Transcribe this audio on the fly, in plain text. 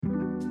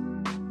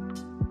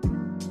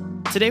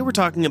Today we're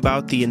talking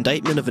about the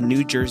indictment of a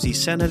New Jersey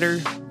senator,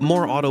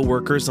 more auto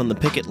workers on the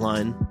picket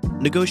line,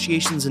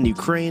 negotiations in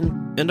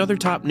Ukraine, and other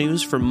top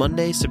news for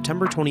Monday,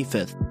 September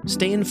 25th.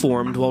 Stay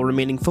informed while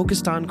remaining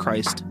focused on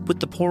Christ with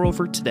the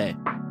pour-over today.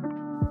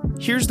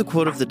 Here's the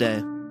quote of the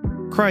day.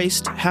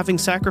 Christ, having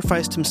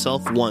sacrificed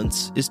himself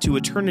once, is to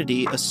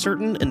eternity a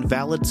certain and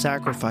valid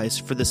sacrifice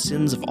for the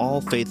sins of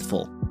all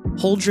faithful.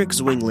 Huldrych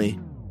Zwingli.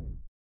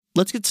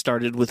 Let's get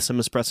started with some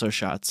espresso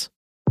shots.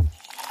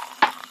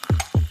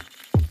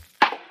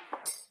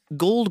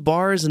 Gold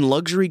bars and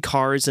luxury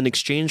cars in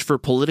exchange for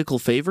political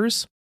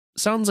favors?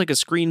 Sounds like a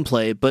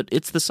screenplay, but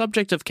it's the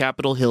subject of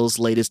Capitol Hill's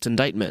latest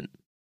indictment.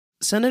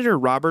 Senator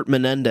Robert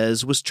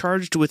Menendez was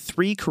charged with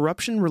 3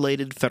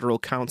 corruption-related federal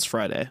counts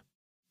Friday.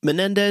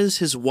 Menendez,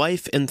 his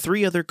wife, and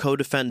 3 other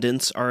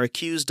co-defendants are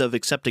accused of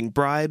accepting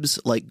bribes,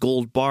 like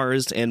gold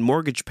bars and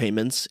mortgage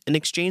payments, in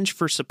exchange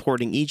for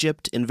supporting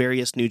Egypt and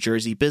various New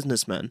Jersey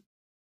businessmen.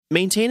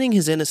 Maintaining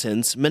his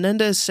innocence,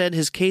 Menendez said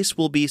his case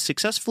will be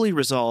successfully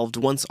resolved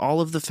once all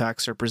of the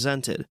facts are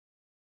presented.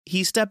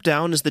 He stepped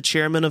down as the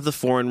chairman of the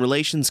Foreign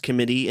Relations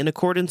Committee in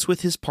accordance with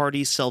his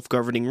party's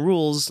self-governing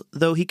rules,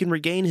 though he can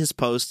regain his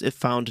post if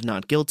found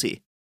not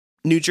guilty.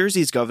 New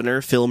Jersey's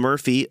governor, Phil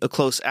Murphy, a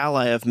close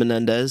ally of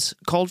Menendez,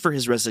 called for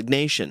his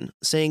resignation,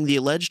 saying the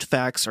alleged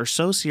facts are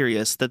so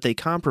serious that they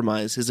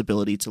compromise his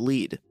ability to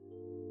lead.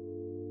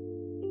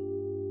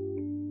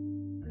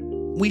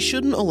 We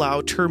shouldn't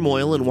allow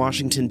turmoil in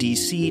Washington,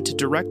 D.C. to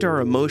direct our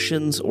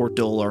emotions or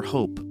dull our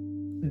hope.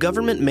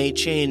 Government may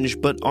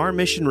change, but our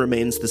mission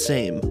remains the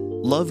same.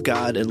 Love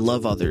God and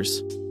love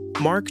others.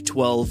 Mark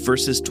 12,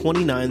 verses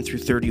 29 through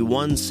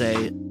 31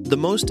 say, "The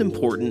most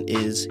important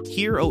is,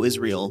 Hear, O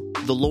Israel,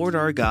 the Lord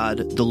our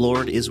God, the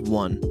Lord is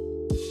one.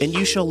 And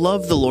you shall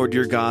love the Lord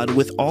your God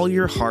with all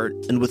your heart,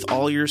 and with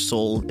all your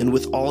soul, and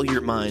with all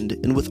your mind,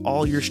 and with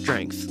all your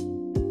strength.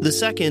 The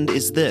second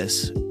is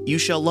this, you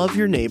shall love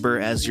your neighbor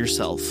as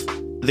yourself.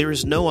 There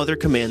is no other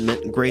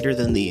commandment greater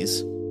than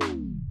these."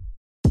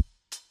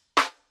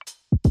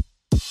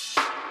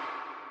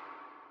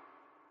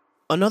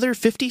 Another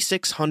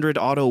 5,600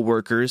 auto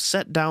workers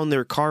set down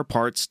their car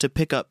parts to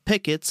pick up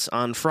pickets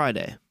on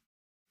Friday.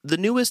 The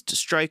newest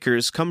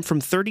strikers come from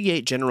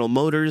 38 General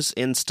Motors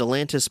and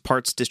Stellantis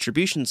parts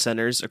distribution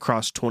centers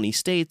across 20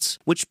 states,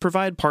 which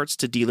provide parts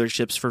to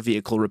dealerships for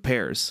vehicle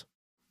repairs.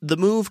 The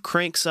move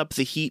cranks up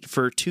the heat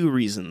for 2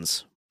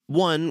 reasons.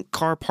 1,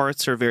 car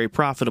parts are very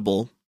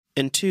profitable,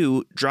 and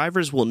 2,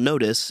 drivers will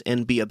notice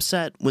and be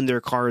upset when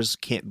their cars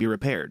can't be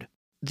repaired.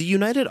 The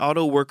United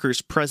Auto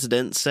Workers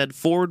president said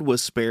Ford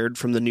was spared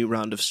from the new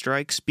round of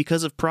strikes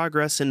because of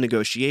progress in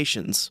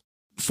negotiations.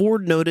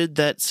 Ford noted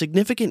that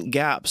significant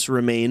gaps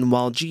remain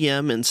while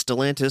GM and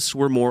Stellantis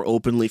were more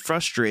openly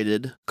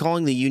frustrated,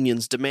 calling the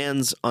union's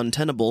demands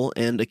untenable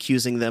and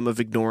accusing them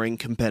of ignoring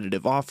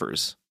competitive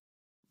offers.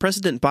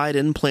 President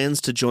Biden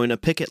plans to join a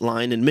picket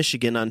line in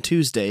Michigan on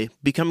Tuesday,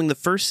 becoming the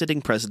first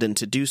sitting president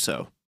to do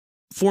so.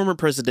 Former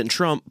President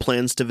Trump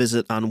plans to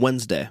visit on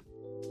Wednesday.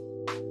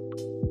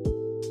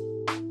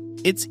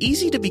 It's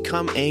easy to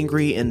become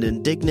angry and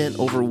indignant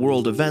over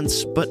world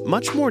events, but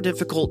much more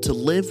difficult to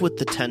live with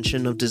the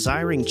tension of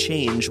desiring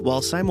change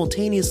while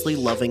simultaneously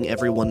loving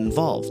everyone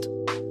involved.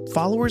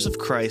 Followers of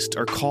Christ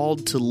are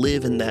called to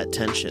live in that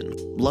tension,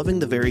 loving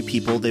the very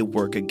people they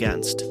work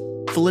against.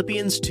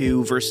 Philippians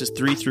 2, verses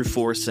 3 through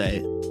 4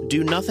 say,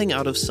 "Do nothing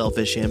out of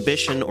selfish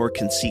ambition or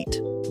conceit,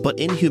 but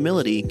in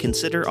humility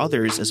consider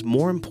others as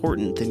more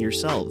important than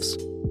yourselves.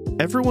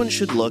 Everyone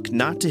should look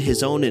not to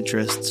his own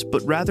interests,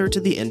 but rather to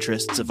the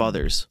interests of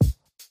others."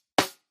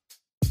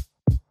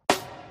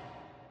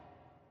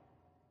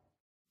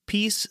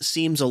 Peace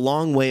seems a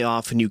long way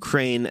off in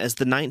Ukraine as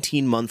the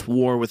 19-month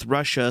war with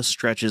Russia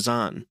stretches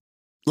on.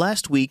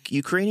 Last week,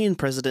 Ukrainian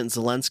President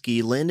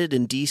Zelensky landed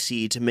in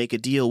D.C. to make a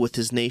deal with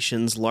his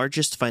nation's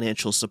largest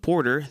financial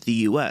supporter,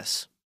 the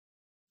U.S.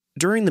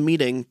 During the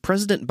meeting,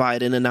 President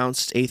Biden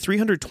announced a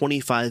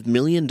 $325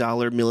 million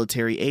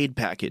military aid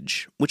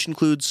package, which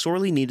includes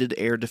sorely needed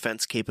air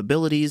defense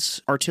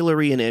capabilities,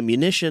 artillery and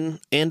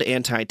ammunition, and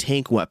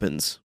anti-tank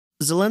weapons.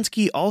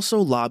 Zelensky also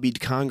lobbied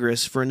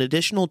Congress for an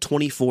additional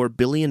 $24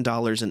 billion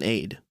in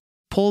aid.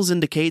 Polls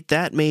indicate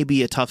that may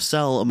be a tough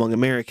sell among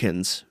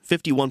Americans,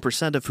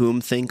 51% of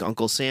whom think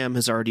Uncle Sam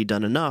has already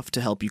done enough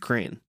to help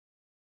Ukraine.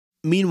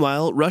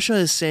 Meanwhile, Russia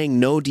is saying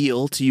no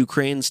deal to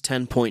Ukraine's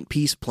 10-point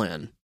peace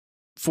plan.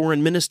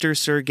 Foreign Minister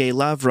Sergei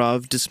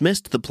Lavrov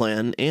dismissed the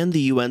plan and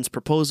the UN's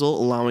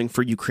proposal allowing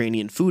for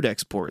Ukrainian food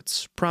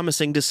exports,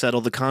 promising to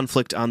settle the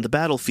conflict on the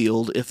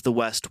battlefield if the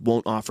West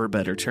won't offer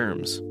better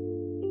terms.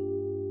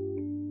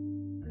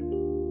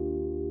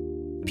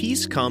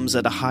 Peace comes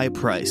at a high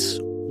price.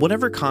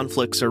 Whatever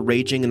conflicts are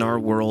raging in our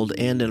world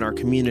and in our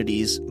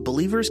communities,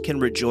 believers can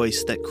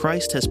rejoice that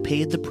Christ has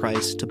paid the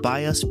price to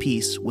buy us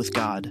peace with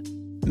God.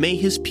 May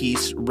his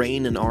peace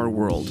reign in our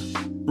world.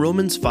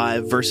 Romans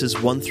 5 verses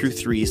 1 through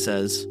 3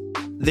 says,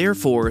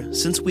 "Therefore,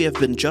 since we have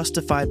been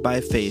justified by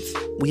faith,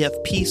 we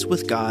have peace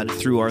with God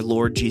through our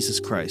Lord Jesus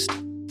Christ.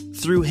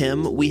 Through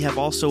him we have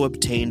also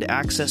obtained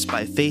access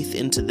by faith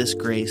into this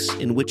grace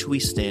in which we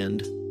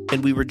stand,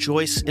 and we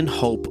rejoice in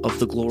hope of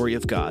the glory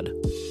of God.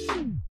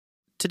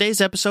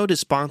 Today's episode is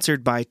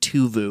sponsored by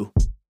Tuvu.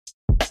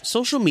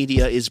 Social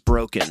media is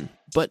broken,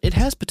 but it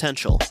has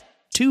potential.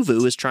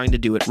 Tuvu is trying to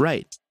do it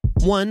right.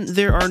 1,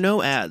 there are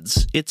no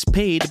ads. It's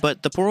paid,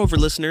 but the pour-over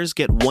listeners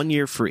get 1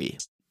 year free.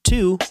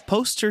 2,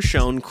 posts are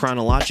shown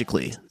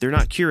chronologically. They're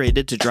not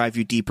curated to drive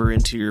you deeper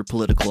into your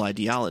political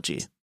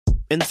ideology.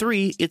 And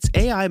 3, it's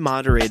AI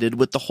moderated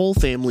with the whole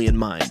family in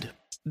mind.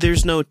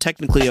 There's no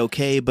technically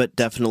okay but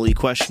definitely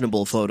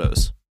questionable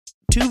photos.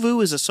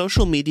 Tuvu is a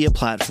social media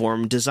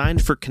platform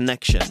designed for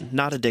connection,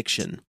 not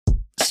addiction.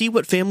 See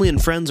what family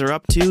and friends are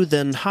up to,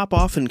 then hop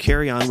off and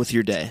carry on with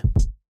your day.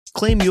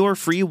 Claim your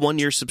free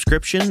 1-year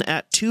subscription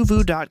at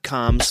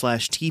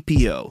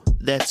tuvu.com/TPO.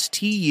 That's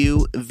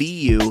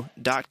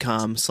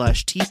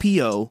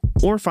TUVU.com/TPO,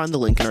 or find the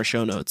link in our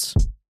show notes.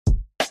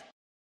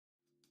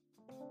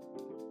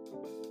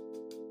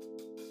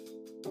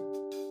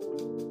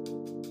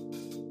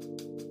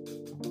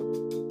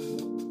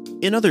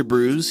 In other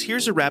brews,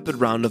 here's a rapid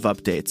round of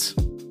updates.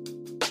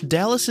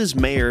 Dallas's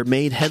mayor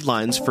made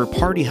headlines for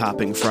party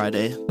hopping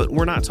Friday, but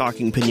we're not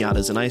talking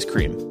piñatas and ice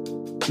cream.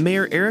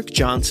 Mayor Eric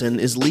Johnson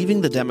is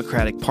leaving the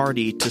Democratic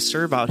Party to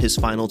serve out his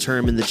final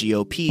term in the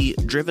GOP,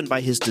 driven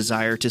by his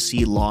desire to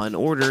see law and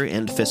order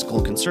and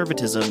fiscal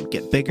conservatism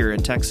get bigger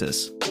in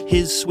Texas.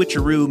 His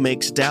switcheroo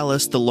makes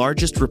Dallas the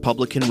largest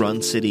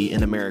Republican-run city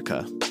in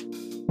America.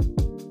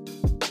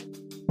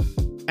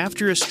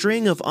 After a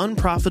string of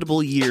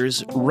unprofitable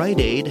years,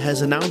 Rite Aid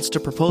has announced a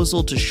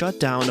proposal to shut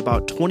down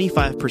about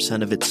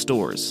 25% of its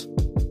stores.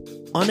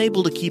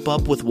 Unable to keep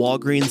up with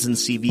Walgreens and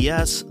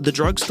CVS, the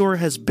drugstore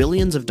has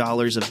billions of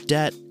dollars of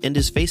debt and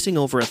is facing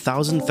over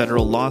 1,000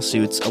 federal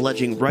lawsuits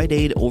alleging Rite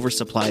Aid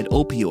oversupplied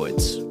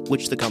opioids,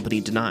 which the company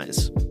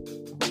denies.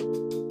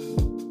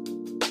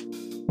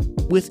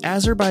 With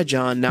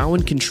Azerbaijan now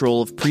in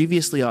control of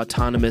previously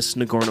autonomous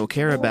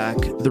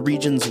Nagorno-Karabakh, the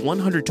region's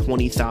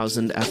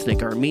 120,000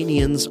 ethnic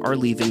Armenians are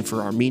leaving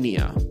for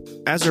Armenia.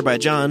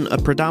 Azerbaijan, a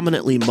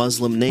predominantly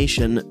Muslim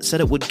nation, said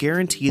it would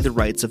guarantee the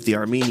rights of the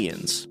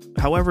Armenians.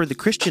 However, the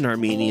Christian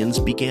Armenians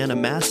began a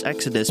mass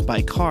exodus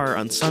by car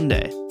on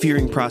Sunday,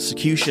 fearing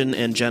prosecution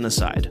and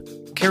genocide.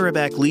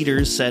 Karabakh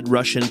leaders said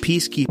Russian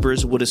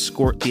peacekeepers would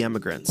escort the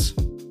emigrants.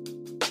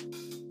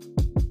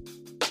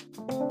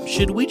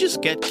 Should we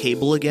just get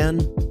cable again?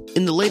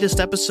 In the latest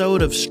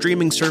episode of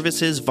streaming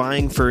services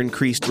vying for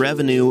increased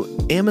revenue,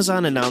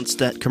 Amazon announced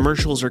that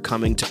commercials are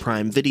coming to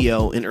Prime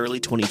Video in early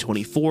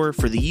 2024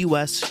 for the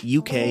US,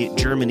 UK,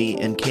 Germany,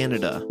 and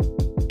Canada.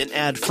 An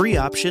ad-free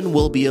option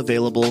will be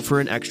available for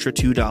an extra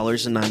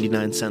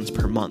 $2.99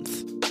 per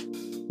month.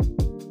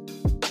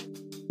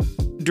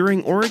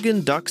 During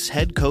Oregon Ducks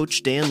head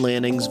coach Dan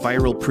Lanning's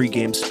viral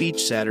pregame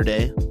speech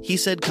Saturday, he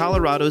said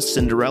Colorado's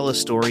Cinderella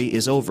story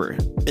is over.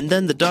 And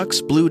then the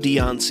Ducks blew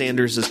Deion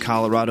Sanders'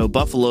 Colorado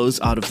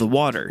Buffaloes out of the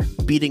water,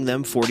 beating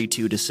them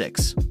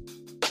 42-6.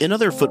 In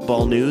other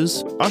football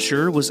news,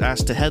 Usher was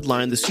asked to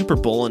headline the Super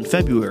Bowl in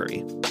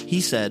February.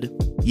 He said,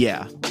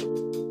 "Yeah."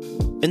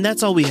 And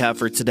that's all we have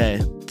for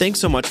today. Thanks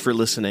so much for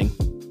listening.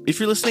 If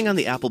you're listening on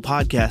the Apple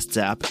Podcasts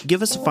app,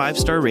 give us a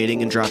 5-star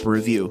rating and drop a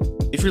review.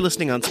 If you're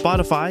listening on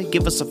Spotify,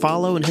 give us a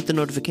follow and hit the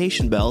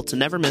notification bell to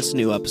never miss a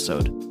new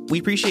episode. We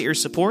appreciate your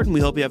support and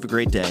we hope you have a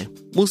great day.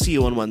 We'll see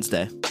you on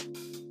Wednesday.